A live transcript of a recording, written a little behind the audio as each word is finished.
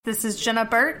This is Jenna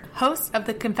Burt, host of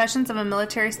the Confessions of a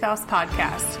Military Spouse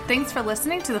podcast. Thanks for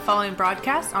listening to the following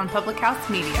broadcast on Public House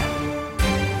Media.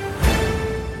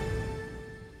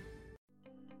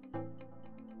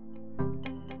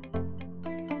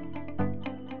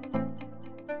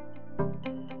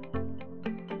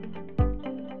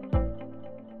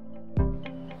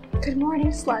 Good morning,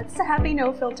 sluts. Happy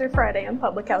No Filter Friday on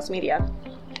Public House Media.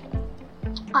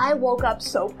 I woke up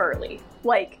so early,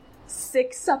 like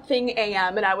 6-something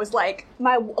a.m. and I was like,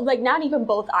 not even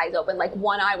both eyes open, like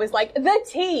one eye was like, the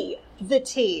tea,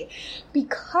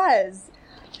 because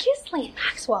Ghislaine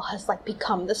Maxwell has like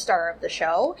become the star of the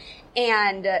show,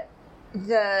 and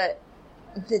the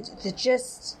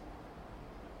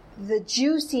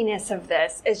juiciness of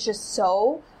this is just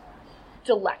so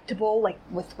delectable, like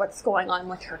with what's going on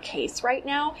with her case right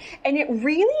now, and it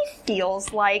really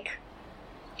feels like,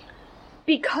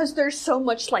 because there's so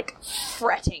much like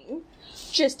fretting,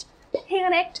 just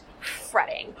panicked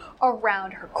fretting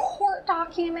around her court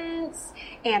documents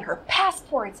and her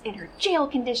passports and her jail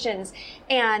conditions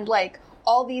and like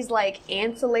all these like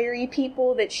ancillary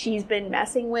people that she's been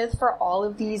messing with for all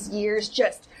of these years,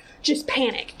 just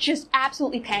panic, just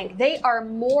absolutely panic. They are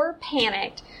more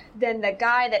panicked than the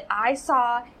guy that I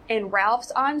saw in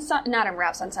on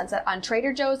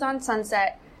Trader Joe's on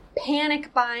Sunset,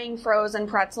 panic buying frozen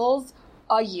pretzels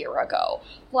a year ago.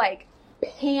 Like,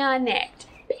 panicked,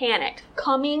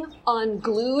 coming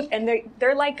unglued, and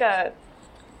they're like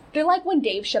when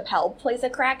Dave Chappelle plays a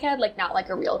crackhead, like not like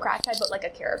a real crackhead, but like a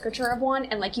caricature of one,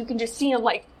 and like you can just see them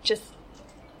like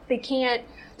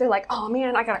they're like, oh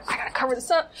man, I gotta cover this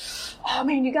up. Oh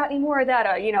man, you got any more of that,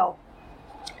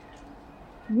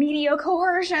 media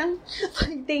coercion?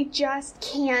 Like, they just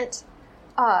can't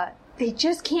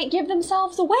give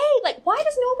themselves away. Like, why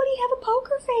does nobody have a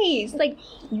poker face? Like,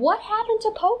 what happened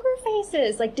to poker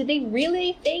faces? Like, did they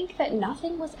really think that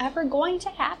nothing was ever going to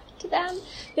happen to them?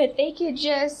 That they could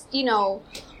just,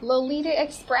 Lolita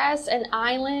Express an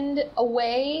island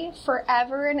away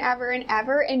forever and ever and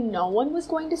ever, and no one was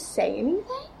going to say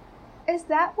anything? Is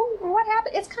that what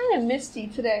happened? It's kind of misty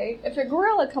today. If a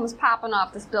gorilla comes popping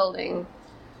off this building,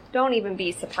 don't even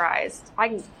be surprised.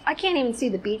 I can't even see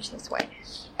the beach this way.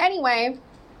 Anyway,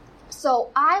 so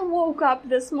I woke up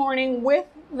this morning with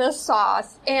the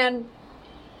sauce, and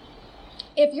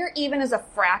if you're even as a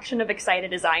fraction of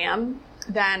excited as I am,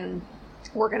 then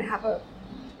we're going to have a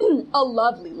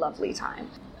lovely, lovely time.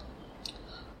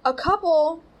 A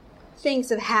couple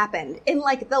things have happened in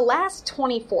like the last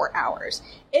 24 hours.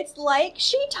 It's like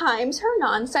she times her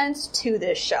nonsense to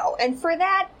this show, and for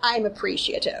that, I'm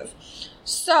appreciative.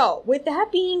 So, with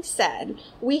that being said,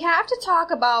 we have to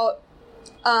talk about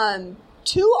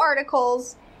 2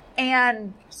 articles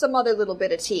and some other little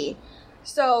bit of tea.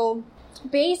 So,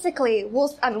 basically, we'll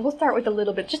start with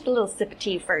just a little sip of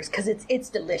tea first, because it's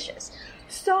delicious.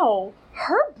 So,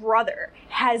 her brother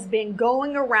has been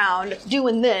going around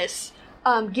doing this,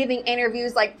 giving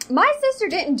interviews like, my sister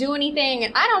didn't do anything,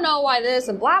 and I don't know why this,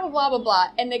 and blah, blah, blah, blah,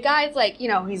 blah. And the guy's like,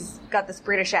 he's got this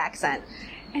British accent.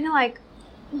 And they're like,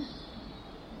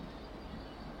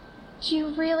 do you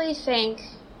really think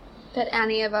that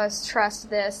any of us trust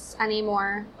this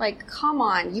anymore? Like, come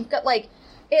on. You've got, if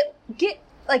you're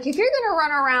gonna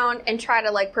run around and try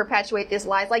to, perpetuate these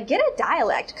lies, get a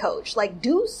dialect coach.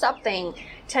 Do something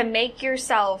to make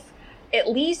yourself at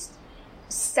least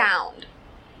sound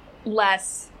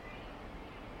less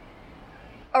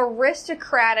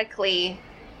aristocratically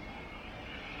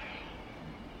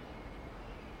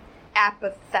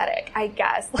apathetic, I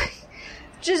guess.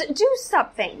 Just do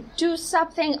something. Do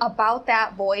something about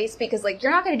that voice, because,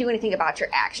 you're not going to do anything about your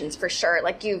actions for sure.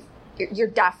 You're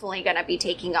definitely going to be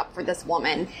taking up for this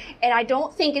woman. And I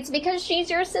don't think it's because she's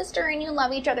your sister and you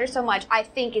love each other so much. I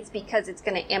think it's because it's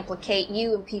going to implicate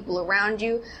you and people around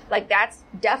you. That's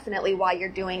definitely why you're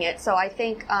doing it. So I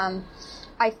think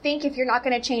if you're not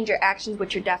going to change your actions,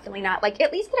 which you're definitely not,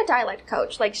 at least get a dialect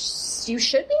coach. You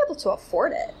should be able to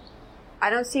afford it. I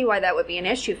don't see why that would be an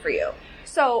issue for you.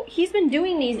 So he's been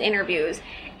doing these interviews,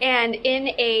 and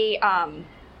in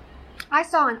I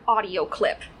saw an audio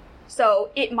clip.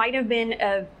 So it might have been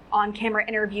a on-camera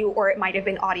interview, or it might have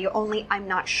been audio only. I'm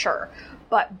not sure.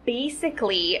 But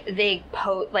basically, they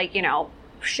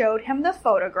showed him the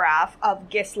photograph of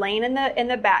Ghislaine in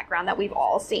the background that we've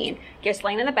all seen.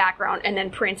 Ghislaine in the background, and then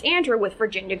Prince Andrew with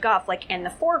Virginia Guff in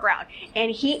the foreground.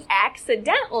 And he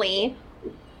accidentally,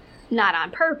 not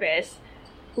on purpose,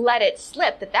 let it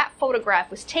slip that photograph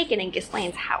was taken in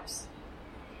Ghislaine's house.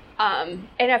 And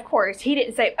of course, he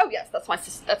didn't say, oh yes, that's my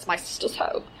sister's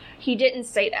home. He didn't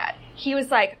say that. He was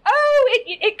like, oh,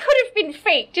 it could have been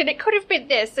faked, and it could have been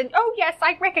this, and oh yes,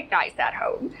 I recognize that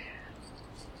home.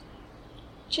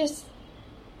 Just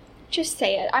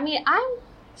say it. I mean, I'm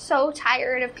so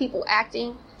tired of people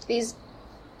acting these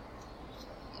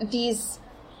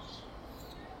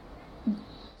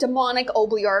demonic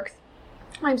oligarchs.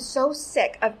 I'm so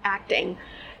sick of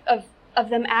of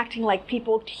them acting like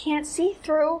people can't see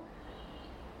through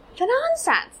the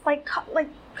nonsense. Like,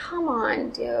 come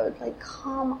on, dude. Like,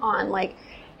 come on. Like,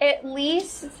 at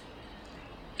least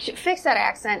fix that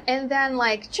accent, and then,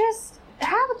 like, just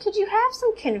could you have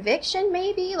some conviction,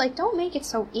 maybe? Like, don't make it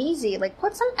so easy. Like,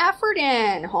 put some effort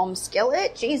in, home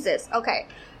skillet. Jesus. Okay,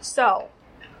 so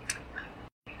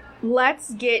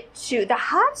let's get to the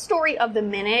hot story of the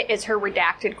minute is her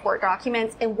redacted court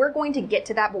documents, and we're going to get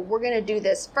to that, but we're going to do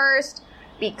this first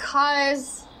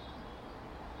because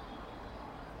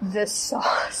the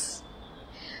sauce,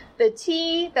 the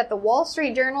tea that the Wall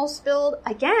Street Journal spilled,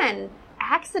 again,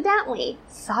 accidentally,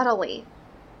 subtly.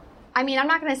 I mean, I'm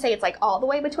not going to say it's like all the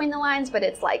way between the lines, but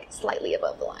it's like slightly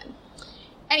above the line.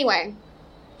 Anyway,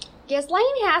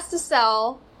 Ghislaine has to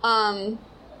sell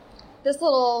this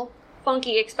little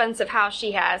funky, expensive house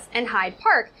she has in Hyde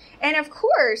Park. And of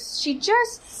course, she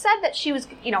just said that she was,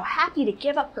 happy to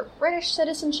give up her British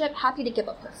citizenship, happy to give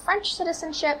up her French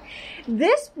citizenship.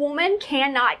 This woman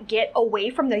cannot get away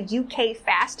from the UK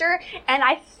faster, and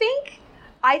I think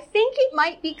it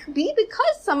might be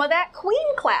because some of that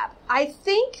queen clap. I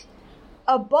think,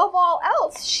 above all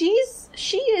else, she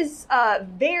is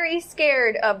very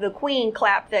scared of the queen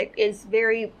clap that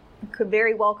could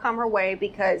very well come her way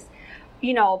because,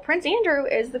 Prince Andrew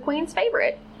is the queen's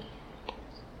favorite.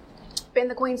 Been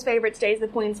the queen's favorite, stays the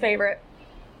queen's favorite,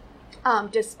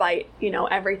 despite,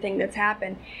 everything that's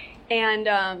happened.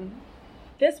 And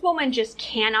this woman just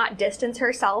cannot distance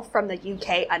herself from the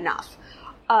UK enough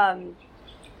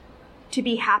to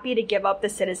be happy to give up the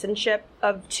citizenship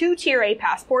of 2 Tier A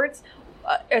passports,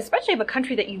 especially of a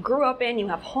country that you grew up in, you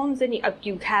have homes in,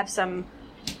 you have some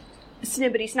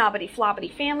snibbity, snobbity,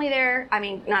 floppity family there. I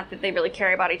mean, not that they really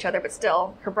care about each other, but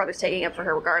still, her brother's taking it for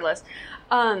her regardless.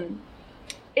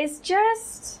 It's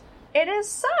just, it is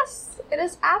sus. It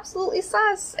is absolutely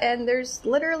sus, and there's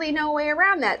literally no way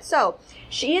around that. So,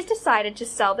 she has decided to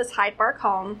sell this Hyde Park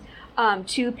home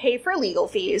to pay for legal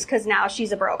fees, because now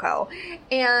she's a broco.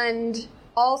 And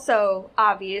also,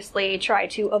 obviously, try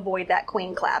to avoid that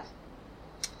queen clap.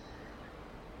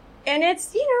 And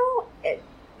it's,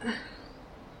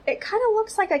 it kind of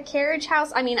looks like a carriage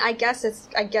house. I mean, I guess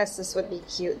this would be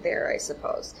cute there, I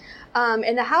suppose.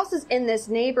 And the houses in this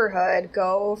neighborhood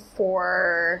go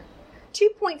for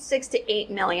 $2.6 to $8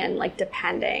 million, like,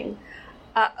 depending.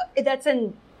 That's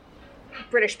in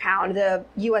British pound. The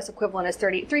U.S. equivalent is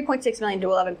 $3.6 million to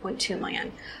 $11.2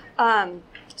 million.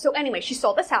 So anyway, she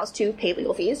sold this house to pay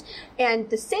legal fees, and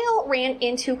the sale ran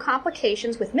into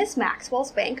complications with Miss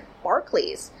Maxwell's bank,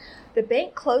 Barclays. The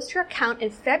bank closed her account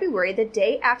in February, the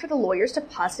day after the lawyers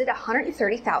deposited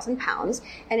 £130,000,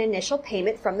 an initial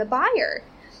payment from the buyer.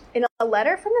 In a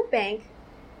letter from the bank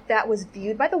that was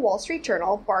viewed by the Wall Street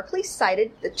Journal, Barclays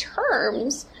cited the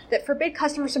terms that forbid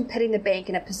customers from putting the bank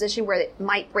in a position where it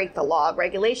might break the law,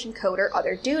 regulation, code, or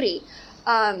other duty.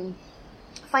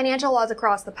 Financial laws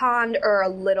across the pond are a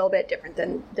little bit different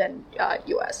than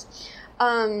U.S.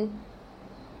 And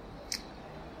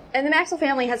the Maxwell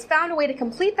family has found a way to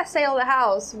complete the sale of the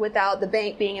house without the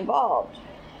bank being involved.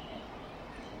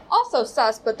 Also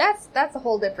sus, but that's a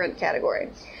whole different category.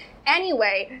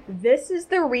 Anyway, this is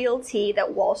the real tea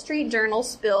that Wall Street Journal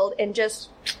spilled in just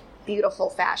beautiful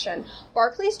fashion.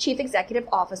 Barclays' chief executive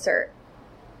officer,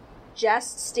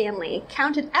 Jess Stanley,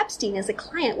 counted Epstein as a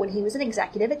client when he was an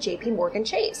executive at JP Morgan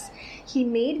Chase. He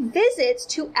made visits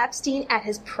to Epstein at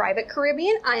his private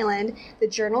Caribbean island. The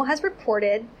Journal has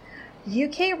reported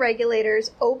UK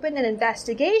regulators opened an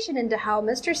investigation into how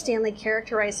Mr. Stanley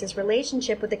characterized his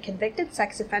relationship with a convicted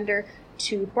sex offender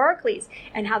to Barclays,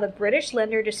 and how the British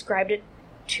lender described it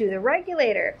to the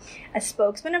regulator. A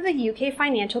spokesman of the UK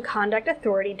Financial Conduct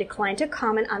Authority declined to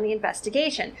comment on the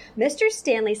investigation. Mr.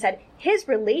 Stanley said his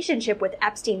relationship with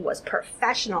Epstein was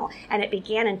professional, and it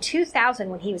began in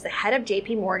 2000 when he was the head of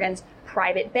JP Morgan's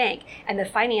private bank, and the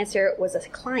financier was a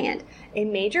client. A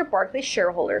major Barclays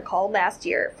shareholder called last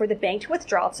year for the bank to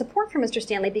withdraw its support from Mr.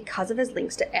 Stanley because of his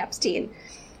links to Epstein.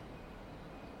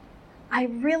 I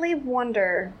really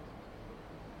wonder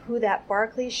who that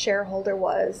Barclays shareholder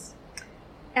was.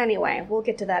 Anyway, we'll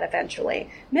get to that eventually.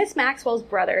 Miss Maxwell's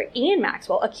brother, Ian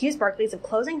Maxwell, accused Barclays of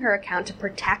closing her account to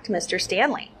protect Mr.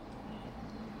 Stanley.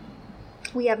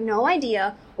 We have no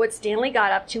idea what Stanley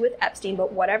got up to with Epstein,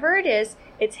 but whatever it is,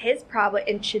 it's his problem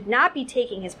and should not be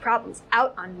taking his problems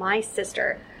out on my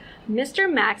sister. Mr.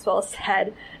 Maxwell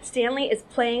said Stanley is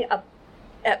playing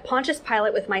at Pontius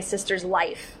Pilate with my sister's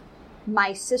life.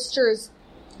 my sister's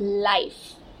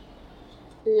life.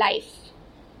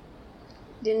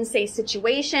 Didn't say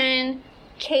situation,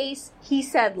 case, he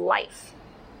said life.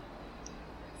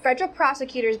 Federal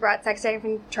prosecutors brought sex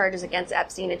trafficking charges against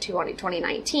Epstein in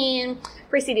 2019,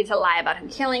 proceeded to lie about him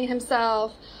killing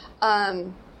himself.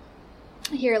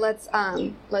 Here,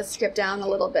 let's skip down a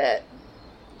little bit.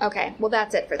 Okay, well,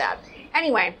 that's it for that.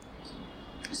 Anyway,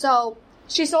 so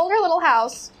she sold her little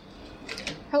house,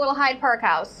 her little Hyde Park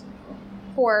house,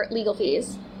 for legal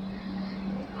fees.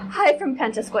 Hi from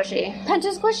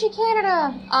Pentasquishy,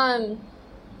 Canada,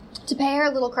 to pay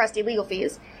her little crusty legal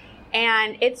fees.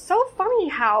 And it's so funny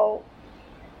how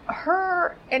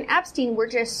her and Epstein were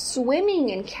just swimming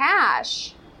in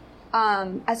cash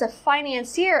as a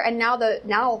financier, and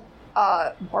now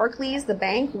Barclays, the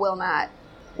bank,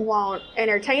 won't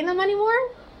entertain them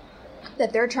anymore.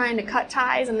 That they're trying to cut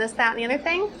ties and this, that, and the other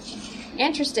thing.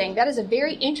 Interesting. That is a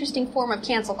very interesting form of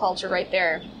cancel culture right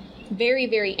there. Very,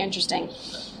 very interesting.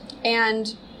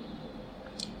 And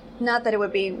not that it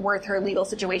would be worth her legal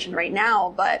situation right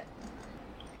now, but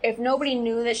if nobody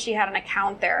knew that she had an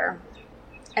account there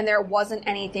and there wasn't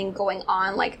anything going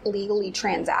on, like legally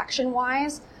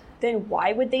transaction-wise, then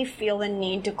why would they feel the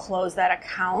need to close that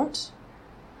account?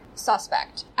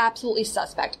 Suspect. Absolutely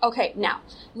suspect. Okay, now,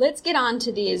 let's get on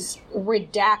to these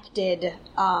redacted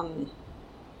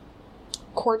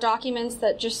court documents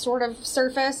that just sort of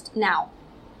surfaced. Now,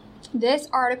 this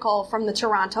article from the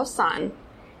Toronto Sun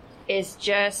is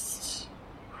just,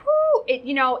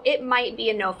 it might be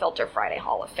a No Filter Friday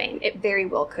Hall of Fame. It very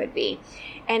well could be.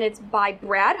 And it's by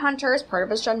Brad Hunter, as part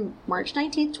of us on March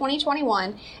 19th,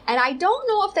 2021. And I don't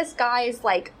know if this guy is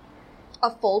like a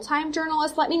full-time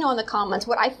journalist. Let me know in the comments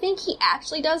what I think he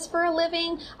actually does for a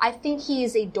living. I think he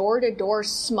is a door-to-door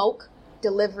smoke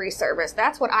delivery service.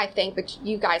 That's what I think, but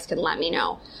you guys can let me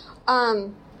know.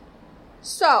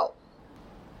 So,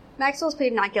 Maxwell's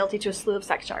pleaded not guilty to a slew of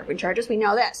sex trafficking charges. We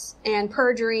know this. And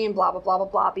perjury and blah, blah, blah, blah,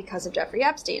 blah because of Jeffrey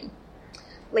Epstein.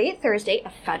 Late Thursday,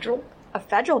 a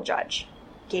federal judge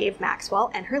gave Maxwell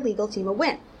and her legal team a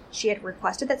win. She had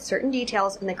requested that certain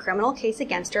details in the criminal case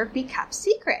against her be kept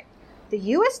secret. The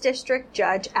U.S. District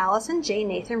Judge Allison J.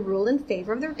 Nathan ruled in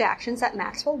favor of the redactions that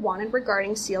Maxwell wanted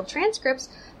regarding sealed transcripts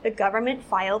the government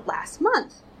filed last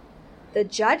month. The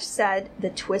judge said the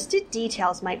twisted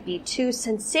details might be too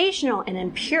sensational and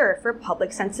impure for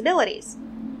public sensibilities.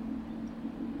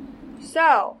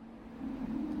 So,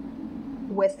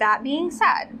 with that being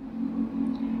said,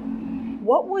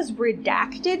 what was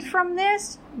redacted from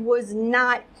this was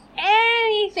not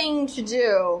anything to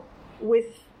do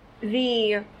with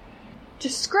the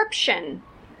description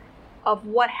of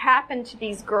what happened to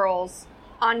these girls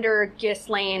under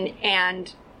Ghislaine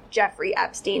and Jeffrey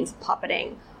Epstein's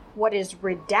puppeting. What is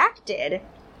redacted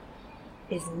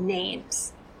is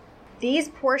names. These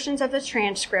portions of the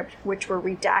transcript, which were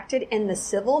redacted in the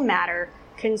civil matter,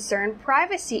 concern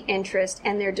privacy interest,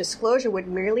 and their disclosure would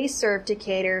merely serve to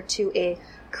cater to a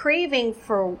craving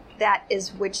for that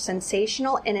is which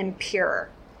sensational and impure.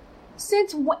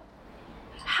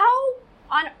 How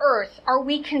on earth are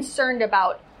we concerned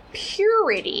about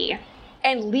purity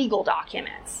and legal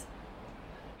documents?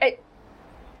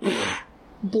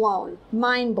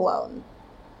 Mind blown.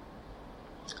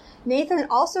 Nathan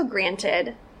also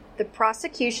granted the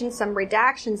prosecution some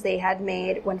redactions they had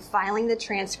made when filing the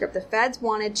transcript. The feds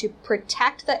wanted to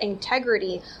protect the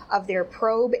integrity of their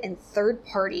probe and third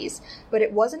parties, but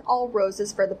it wasn't all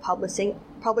roses for the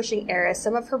publishing era.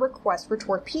 Some of her requests were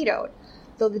torpedoed.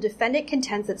 Though the defendant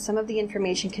contends that some of the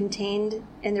information contained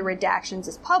in the redactions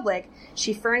is public,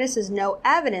 she furnishes no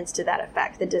evidence to that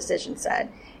effect, the decision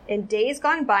said. In days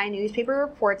gone by, newspaper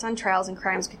reports on trials and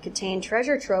crimes could contain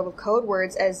treasure trove of code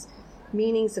words as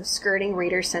meanings of skirting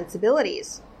readers'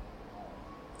 sensibilities.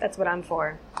 That's what I'm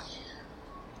for.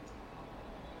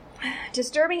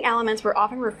 Disturbing elements were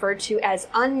often referred to as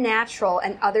unnatural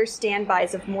and other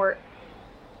standbys of a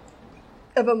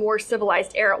more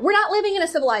civilized era. We're not living in a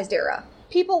civilized era.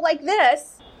 People like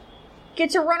this get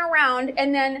to run around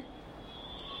and then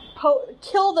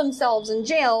kill themselves in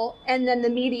jail, and then the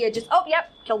media just, oh,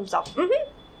 yep, killed himself.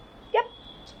 Yep,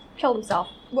 killed himself.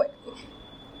 What?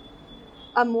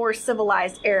 A more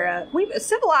civilized era.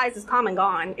 Civilized is come and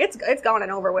gone. It's gone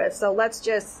and over with, so let's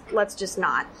just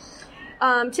not.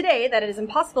 Today, that it is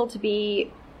impossible to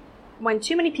be when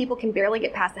too many people can barely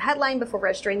get past the headline before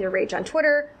registering their rage on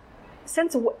Twitter.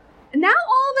 Since now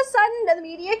all of a sudden the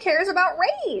media cares about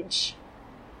rage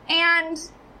and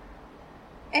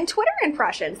Twitter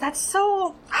impressions. That's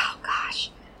so, oh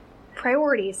gosh.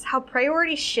 Priorities. How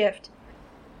priorities shift,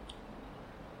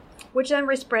 which then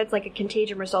spreads like a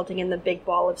contagion, resulting in the big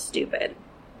ball of stupid.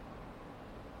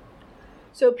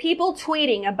 So people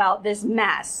tweeting about this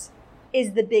mess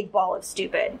is the big ball of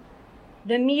stupid.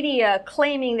 The media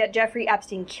claiming that Jeffrey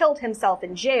Epstein killed himself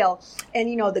in jail, and,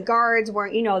 the guards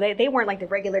weren't, they weren't like the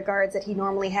regular guards that he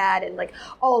normally had, and like,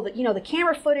 the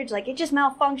camera footage, like, it just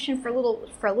malfunctioned for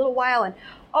a little while, and,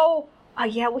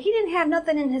 yeah, well, he didn't have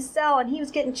nothing in his cell, and he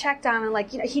was getting checked on, and, like,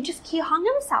 he hung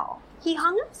himself. He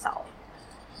hung himself.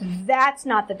 That's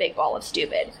not the big ball of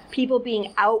stupid. People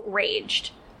being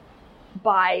outraged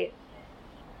by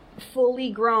fully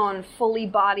grown,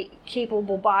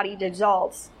 capable bodied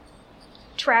adults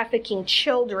trafficking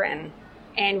children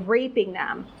and raping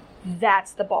them.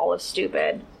 That's the ball of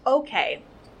stupid. Okay,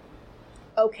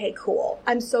 cool.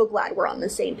 I'm so glad we're on the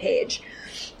same page.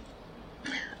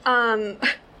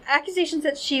 Accusations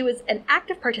that she was an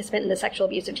active participant in the sexual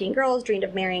abuse of teen girls, dreamed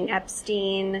of marrying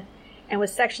Epstein, and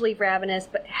was sexually ravenous,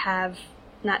 but have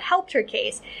not helped her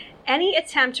case. Any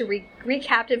attempt to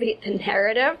recaptivate the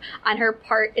narrative on her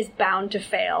part is bound to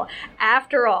fail.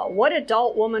 After all, what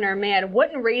adult woman or man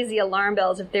wouldn't raise the alarm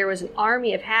bells if there was an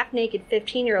army of half-naked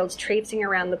 15-year-olds traipsing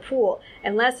around the pool?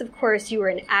 Unless, of course, you were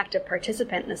an active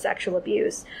participant in the sexual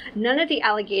abuse. None of the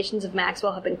allegations of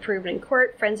Maxwell have been proven in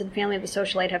court. Friends and family of the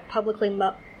socialite have publicly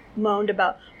moaned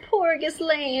about poor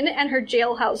Ghislaine and her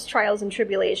jailhouse trials and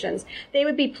tribulations. They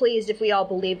would be pleased if we all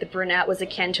believed the brunette was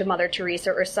akin to Mother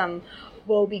Teresa or some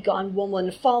woe-begone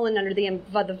woman fallen under the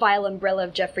vile umbrella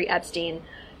of Jeffrey Epstein.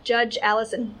 Judge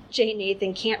Allison J.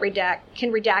 Nathan can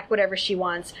redact whatever she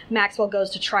wants. Maxwell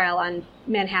goes to trial in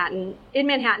Manhattan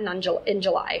in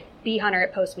July.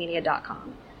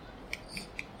 bhunter@postmedia.com.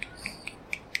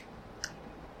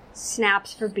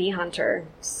 Snaps for B. Hunter.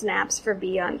 Snaps for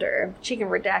B. Hunter. She can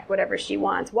redact whatever she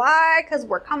wants. Why? Because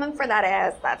we're coming for that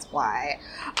ass. That's why.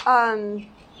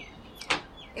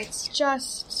 It's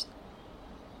just...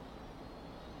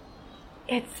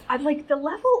 I'm like the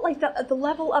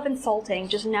level of insulting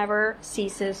just never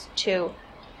ceases to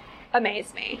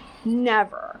amaze me.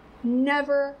 Never.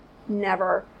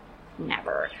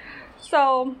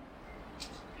 So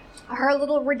her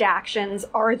little redactions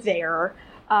are there.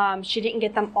 She didn't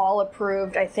get them all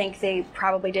approved. I think they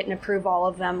probably didn't approve all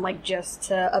of them, like, just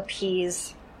to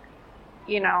appease,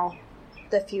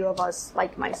 the few of us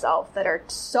like myself that are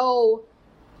so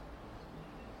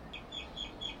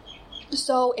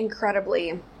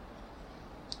incredibly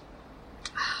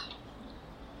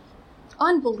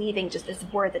unbelieving, just this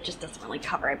word that just doesn't really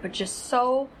cover it, but just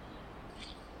so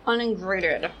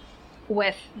uningrated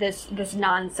with this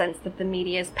nonsense that the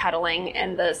media is peddling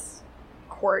and this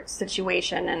court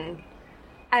situation and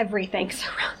everything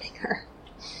surrounding her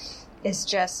is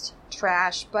just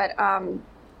trash. But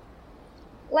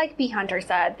like B. Hunter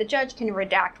said, the judge can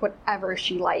redact whatever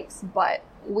she likes, but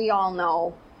we all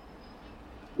know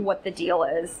what the deal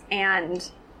is, and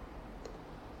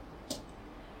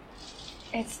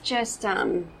it's just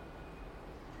silly.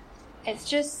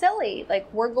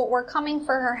 Like, we're coming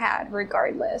for her head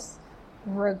regardless.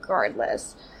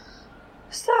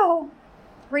 So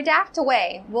redact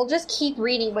away. We'll just keep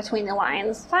reading between the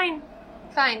lines. Fine.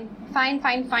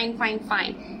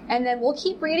 And then we'll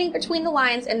keep reading between the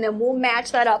lines, and then we'll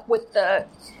match that up with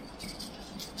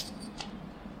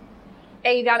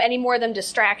any more of them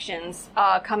distractions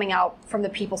coming out from the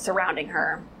people surrounding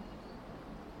her.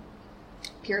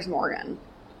 Piers Morgan.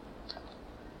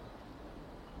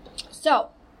 So,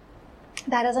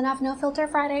 that is enough No Filter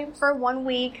Friday for 1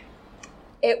 week.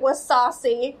 It was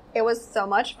saucy. It was so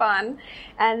much fun.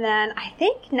 And then I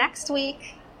think next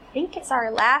week, it's our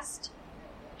last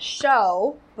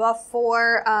show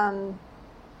before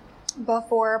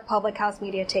Public House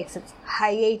Media takes its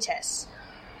hiatus.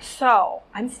 So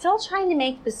I'm still trying to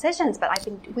make decisions, but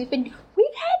we've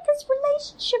had this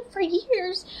relationship for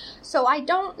years, so I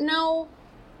don't know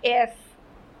if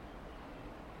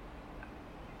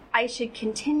I should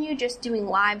continue just doing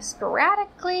live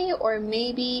sporadically, or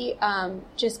maybe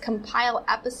just compile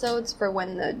episodes for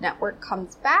when the network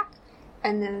comes back,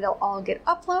 and then they'll all get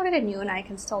uploaded, and you and I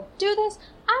can still do this.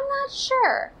 I'm not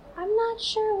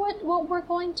sure what we're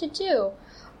going to do.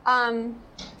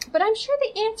 But I'm sure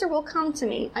the answer will come to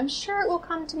me. I'm sure it will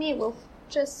come to me. It will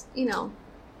just,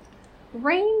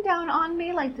 rain down on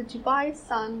me like the Dubai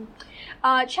sun.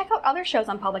 Check out other shows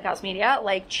on Public House Media,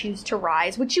 like Choose to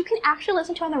Rise, which you can actually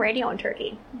listen to on the radio in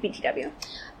Turkey, BTW.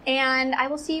 And I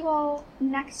will see you all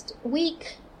next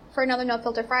week for another No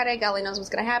Filter Friday. God only knows what's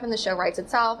going to happen. The show writes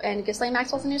itself, and Ghislaine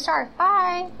Maxwell's a new star.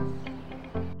 Bye!